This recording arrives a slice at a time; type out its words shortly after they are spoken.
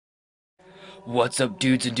What's up,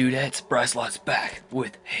 dudes and dudettes? Brycelot's back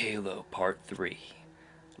with Halo Part 3.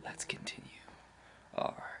 Let's continue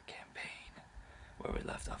our campaign where we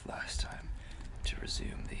left off last time to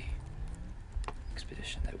resume the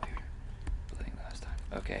expedition that we were playing last time.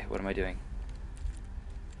 Okay, what am I doing?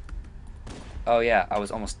 Oh yeah, I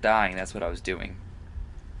was almost dying. That's what I was doing.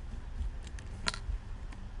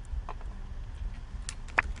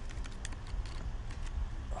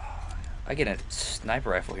 I get a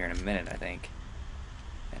sniper rifle here in a minute, I think.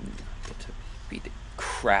 And get to beat the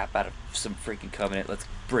crap out of some freaking Covenant. Let's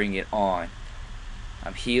bring it on.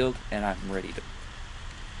 I'm healed and I'm ready to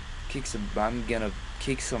kick some. I'm gonna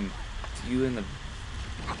kick some. You in the.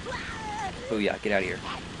 Booyah, get out of here.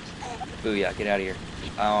 Booyah, get out of here.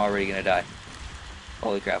 I'm already gonna die.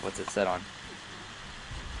 Holy crap, what's it set on?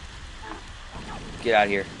 Get out of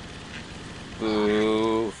here.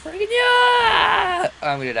 Boo. Freaking yeah!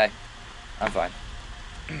 I'm gonna die. I'm fine.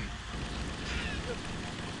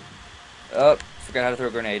 Oh, forgot how to throw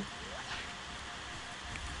a grenade.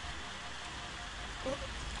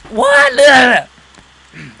 What?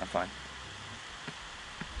 I'm fine.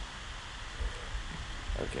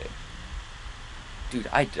 Okay. Dude,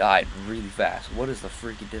 I died really fast. What is the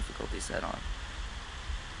freaking difficulty set on?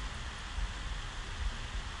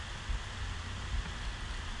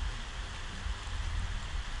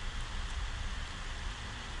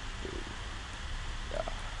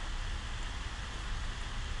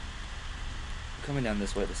 Coming down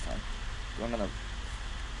this way this time. Going on the.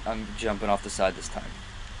 I'm jumping off the side this time.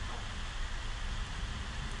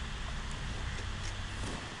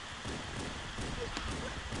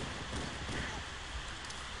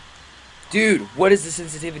 Dude, what is the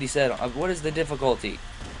sensitivity set on? What is the difficulty?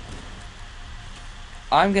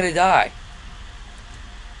 I'm gonna die.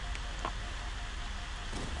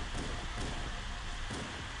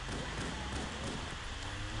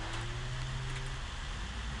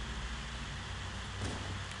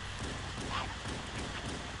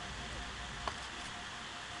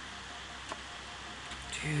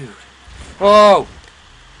 Dude. Oh!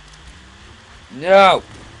 No!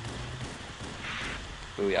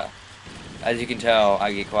 Booyah. As you can tell,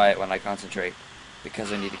 I get quiet when I concentrate.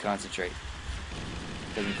 Because I need to concentrate.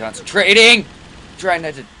 Because I'm concentrating! Trying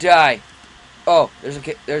not to die. Oh, there's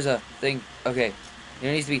a thing. Okay.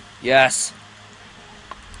 There needs to be. Yes!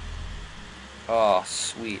 Oh,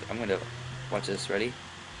 sweet. I'm gonna. Watch this. Ready?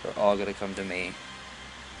 They're all gonna come to me.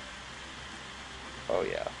 Oh,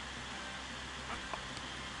 yeah.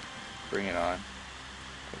 Bring it on.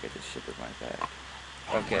 I'll get this shit with my back.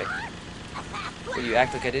 Okay. Well, you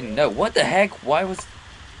act like I didn't know. What the heck? Why was...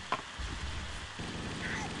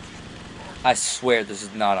 I swear this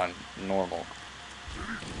is not on normal.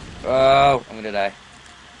 Oh, I'm gonna die.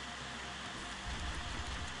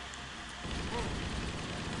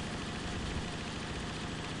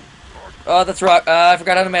 Oh, that's rock. I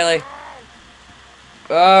forgot how to melee.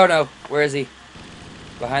 Oh, no. Where is he?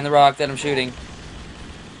 Behind the rock that I'm shooting.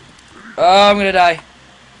 Oh, I'm gonna die.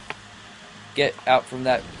 Get out from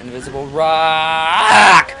that invisible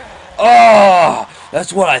rock! Oh,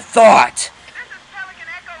 that's what I thought.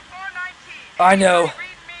 I know.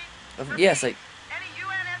 Yes,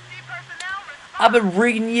 I've been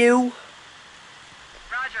reading you.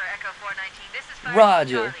 Roger, Echo 419. This is Fire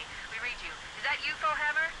Roger. Charlie. We read you. Is that you,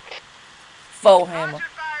 Foehammer? Foehammer. Roger,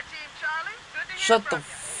 Fire Team Charlie. Good to hear Shut the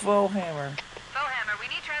from you. Foehammer. Foehammer, we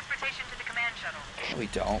need transportation to the command shuttle. We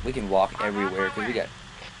don't. We can walk everywhere because we got.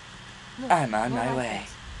 I'm on my way.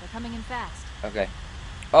 They're coming in fast. Okay.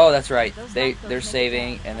 Oh, that's right. Those They're lifeboats make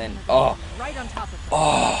saving, it and then down. Right on top of them.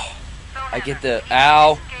 oh. I Foehammer, get the we need to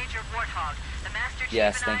ow. disengage your Warthog. The Master Chief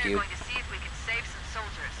Yes, and thank I you. are going to see if we can save some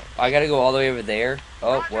soldiers. I gotta go all the way over there.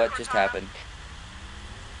 Oh, Roger, what just Cortana. happened?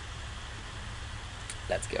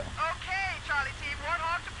 Let's go. Okay, Charlie Team,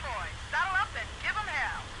 Warthog deployed. Saddle up and give them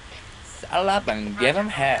hell. Saddle up and give him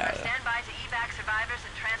hell. Stand by to evac survivors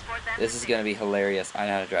and transport them This to is safety. gonna be hilarious. I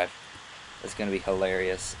know how to drive. It's gonna be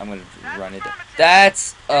hilarious. I'm gonna That's run it. affirmative.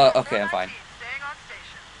 That's Echo okay. I'm fine. 419, staying on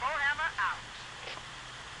station. Foehammer out.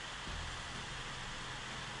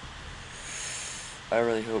 I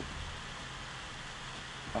really hope.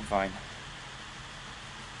 I'm fine.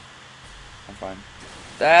 I'm fine.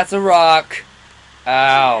 That's a rock.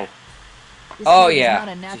 Ow. This Oh, field yeah. is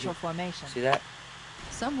not a Did natural you formation. See that?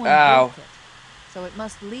 Someone Ow. built it, so it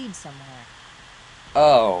must lead somewhere.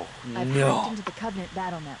 Oh I've hacked no. into the Covenant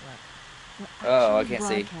battle network. We're Oh, I actually can't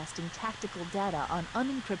see. broadcasting tactical data on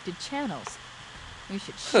unencrypted channels. We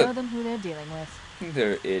should show them who they're dealing with.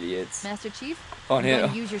 They're idiots. Master Chief, On you're it.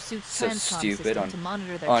 going to use your suit's So transcom stupid system on to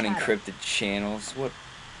monitor their chatter. unencrypted channels. What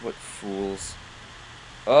fools.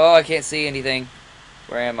 Oh, I can't see anything.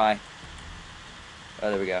 Where am I? Oh,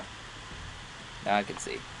 there we go. Now I can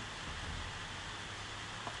see.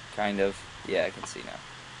 Kind of. Yeah, I can see now.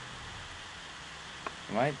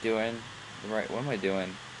 Am I doing the right? What am I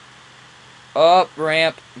doing? Up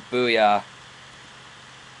ramp. Booyah.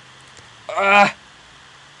 Ah!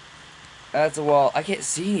 That's a wall. I can't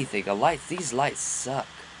see anything. The lights. These lights suck.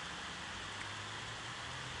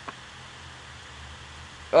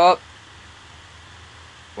 Up.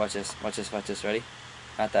 Watch this. Watch this. Watch this. Ready?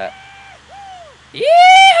 Not that. Yeah!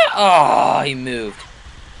 Oh, he moved.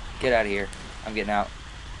 Get out of here. I'm getting out.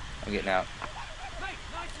 I'm getting out.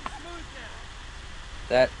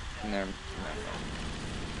 That. No.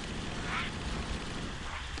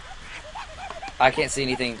 I can't see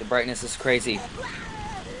anything. The brightness is crazy.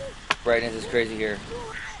 Brightness is crazy here.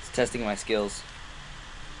 It's testing my skills.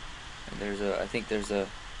 And there's a. I think there's a.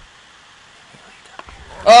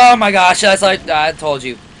 Oh my gosh! That's like I told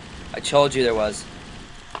you. I told you there was.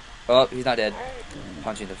 Oh, he's not dead.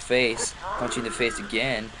 Punch you in the face. Punch you in the face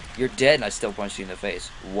again. You're dead, and I still punched you in the face.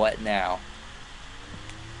 What now?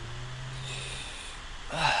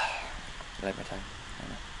 Did I have my time? I don't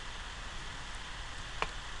know.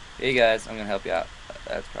 Hey guys, I'm gonna help you out.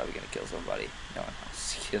 That's probably gonna kill somebody. No one how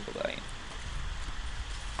skilled I am.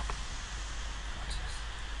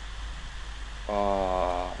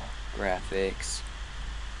 Oh, graphics.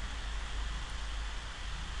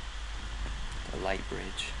 The light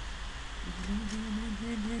bridge.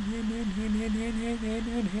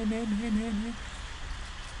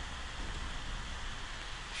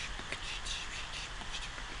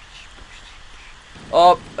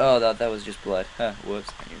 Oh, that was just blood. Huh,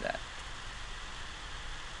 whoops, I knew that.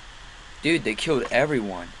 Dude, they killed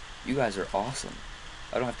everyone. You guys are awesome.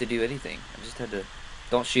 I don't have to do anything. I just had to...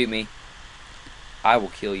 Don't shoot me. I will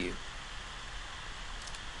kill you.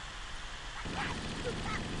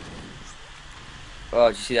 Oh,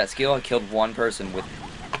 did you see that skill? I killed one person with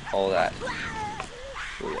all that.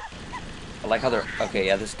 Ooh. I like how they're... Okay,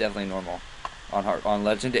 yeah, this is definitely normal. On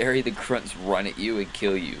Legendary, the grunts run at you and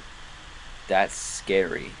kill you. That's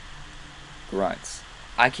scary. Grunts.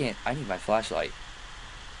 I need my flashlight.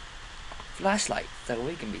 Flashlight, so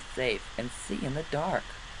we can be safe and see in the dark.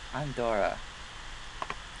 I'm Dora.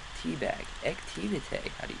 Teabag. Activity.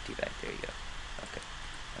 How do you teabag? There you go. Okay.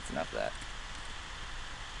 That's enough of that.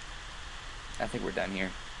 I think we're done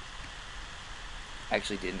here. I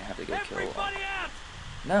actually didn't have to go kill one.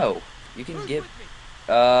 No. You can give...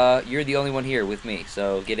 you're the only one here with me,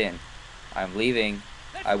 so get in. I'm leaving.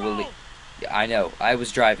 I will leave. I know. I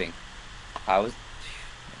was driving. I was...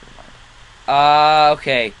 Never mind.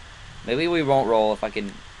 Okay. Maybe we won't roll if I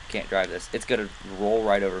can't drive this. It's gonna roll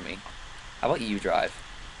right over me. How about you drive?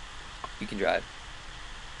 You can drive.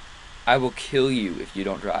 I will kill you if you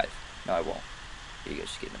don't drive. No, I won't. Here you go.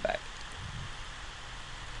 Just get in the back.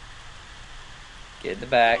 Get in the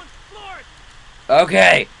back.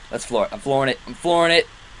 Okay. Let's floor it. I'm flooring it. I'm flooring it.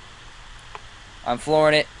 I'm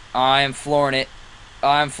flooring it. I am flooring it.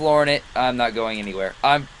 I'm flooring it. I'm not going anywhere.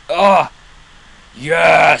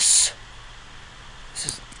 Yes! This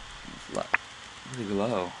is really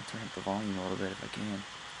low. I'll turn up the volume a little bit if I can.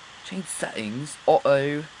 Change settings.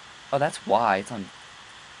 Uh-oh. Oh, that's why. It's on...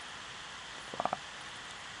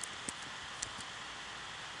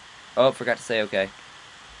 Oh, forgot to say okay.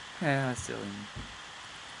 Yeah, that's silly.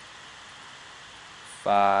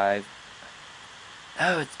 5.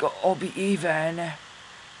 Oh, it's got all be even.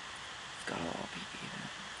 It's got all be even.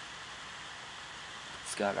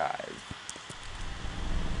 It's got eyes.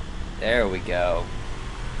 There we go.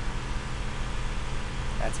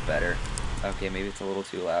 That's better. Okay, maybe it's a little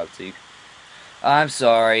too loud. So I'm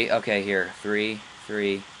sorry. Okay, here. 3,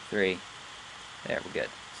 3, 3. There, we're good.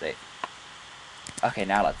 Safe. Okay,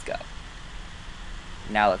 now let's go.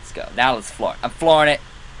 Now let's go. Now let's floor it. I'm flooring it.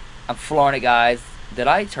 I'm flooring it, guys. Did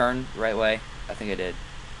I turn the right way? I think I did.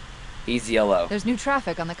 He's yellow. There's new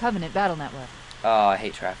traffic on the Covenant battle network. Oh, I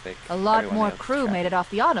hate traffic. A lot Everyone more hates crew traffic. made it off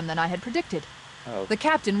the Autumn than I had predicted. Oh. The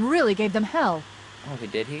captain really gave them hell. Oh,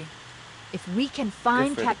 did he? If we can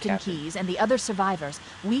find for the Captain captain. Keyes and the other survivors,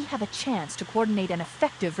 we have a chance to coordinate an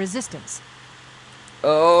effective resistance.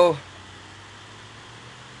 Oh.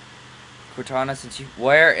 Cortana, since you...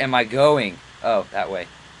 Where am I going? Oh, that way.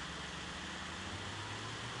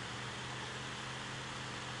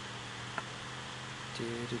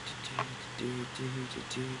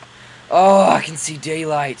 Oh, I can see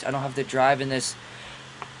daylight. I don't have to drive in this.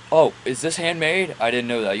 Oh, is this handmade? I didn't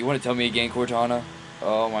know that. You want to tell me again, Cortana?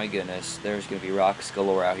 Oh my goodness. There's going to be rocks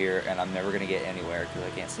galore out here, and I'm never going to get anywhere because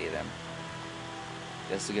I can't see them.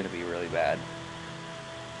 This is going to be really bad.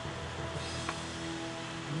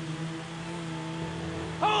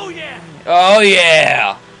 Oh yeah! Oh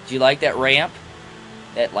yeah! Do you like that ramp?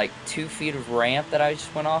 That like 2 feet of ramp that I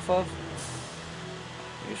just went off of.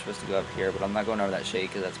 You're supposed to go up here, but I'm not going over that shade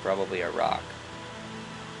because that's probably a rock.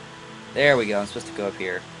 There we go. I'm supposed to go up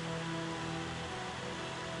here.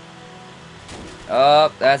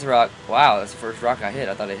 Oh, that's a rock. Wow, that's the first rock I hit.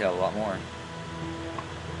 I thought I hit a lot more.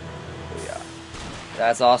 Oh, yeah.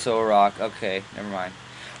 That's also a rock. Okay, never mind.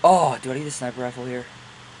 Oh, do I need a sniper rifle here?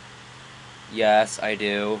 Yes, I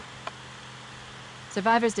do.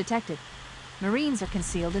 Survivors detected. Marines are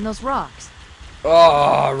concealed in those rocks. Oh,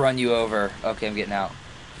 I'll run you over. Okay, I'm getting out.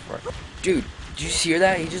 Dude, did you just hear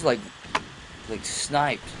that? He just like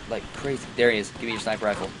sniped like crazy. There he is. Give me your sniper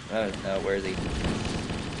rifle. Oh, no, where is he?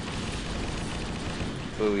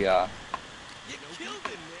 Booyah. You killed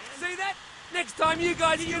him, man. See that? Next time you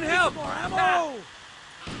guys can help. More ammo.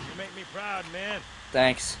 You make me proud, man.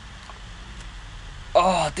 Thanks.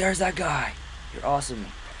 Oh, there's that guy. You're awesome.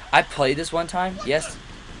 I played this one time. Yes,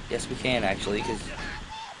 we can actually, because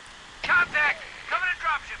Contact! Coming in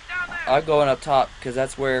dropship, down there! I'm going up top because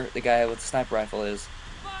that's where the guy with the sniper rifle is.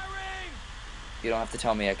 Firing! You don't have to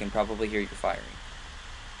tell me. I can probably hear you firing.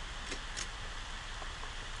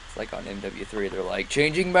 It's like on MW3. They're like,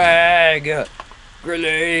 changing mag,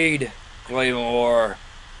 grenade, claymore.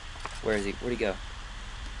 Where is he? Where'd he go?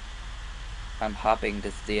 I'm hopping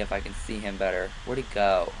to see if I can see him better. Where'd he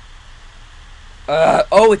go?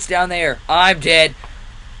 Oh, it's down there. I'm dead.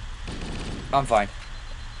 I'm fine.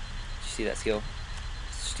 Did you see that skill?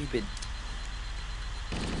 Stupid.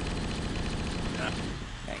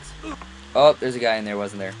 Thanks. Oh, there's a guy in there,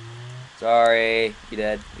 wasn't there? Sorry. You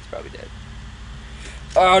dead? He's probably dead.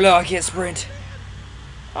 Oh no, I can't sprint.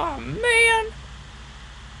 Oh man.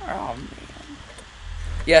 Oh man.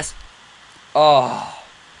 Yes. Oh.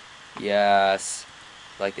 Yes.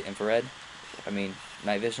 Like the infrared? I mean,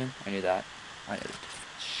 night vision? I knew that. I knew.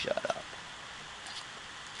 Shut up.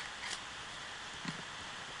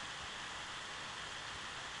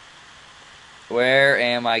 Where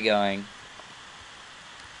am I going?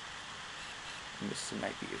 I'm gonna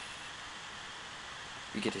snipe you.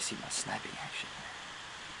 You get to see my sniping action.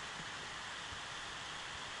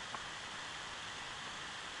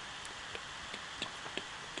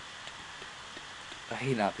 I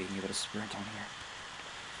hate not being able to sprint on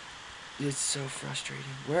here. It's so frustrating.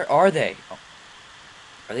 Where are they? Oh.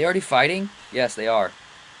 Are they already fighting? Yes, they are.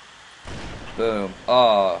 Boom.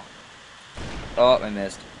 Oh. Oh, I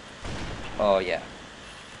missed. Oh, yeah.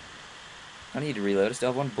 I need to reload. I still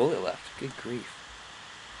have 1 bullet left. Good grief.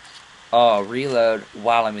 Oh, reload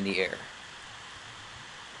while I'm in the air.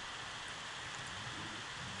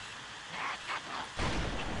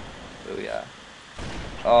 Oh, yeah.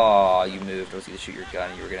 Oh, you moved. I was going to shoot your gun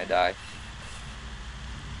and you were going to die.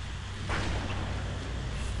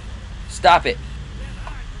 Stop it.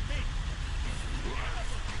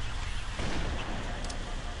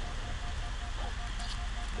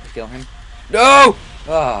 Did I kill him? No!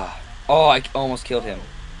 Ah. Oh, I almost killed him.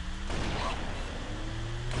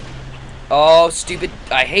 Oh, stupid.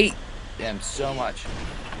 I hate them so much.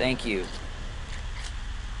 Thank you.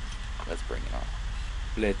 Let's bring it on.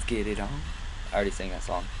 Let's get it on. I already sang that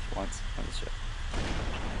song once on the show.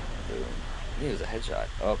 Boom. I think it was a headshot.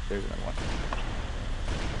 Oh, there's another one.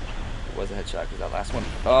 It was a headshot because that last one.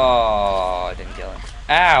 Oh, I didn't kill him.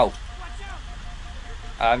 Ow!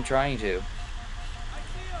 I'm trying to.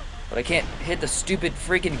 But I can't hit the stupid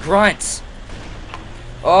freaking grunts.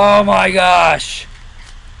 Oh my gosh!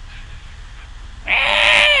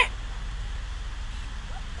 That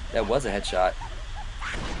was a headshot.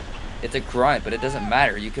 It's a grunt, but it doesn't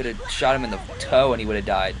matter. You could have shot him in the toe and he would have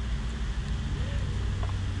died.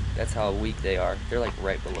 That's how weak they are. They're like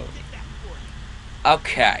right below me.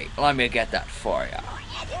 Okay, let me get that for ya.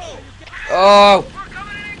 Oh!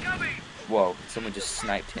 Whoa, someone just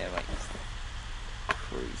sniped him like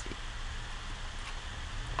crazy.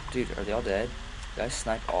 Dude, are they all dead? Did I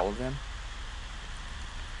snipe all of them?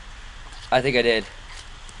 I think I did.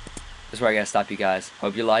 That's where I gotta stop you guys.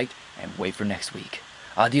 Hope you liked, and wait for next week.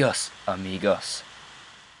 Adios, amigos.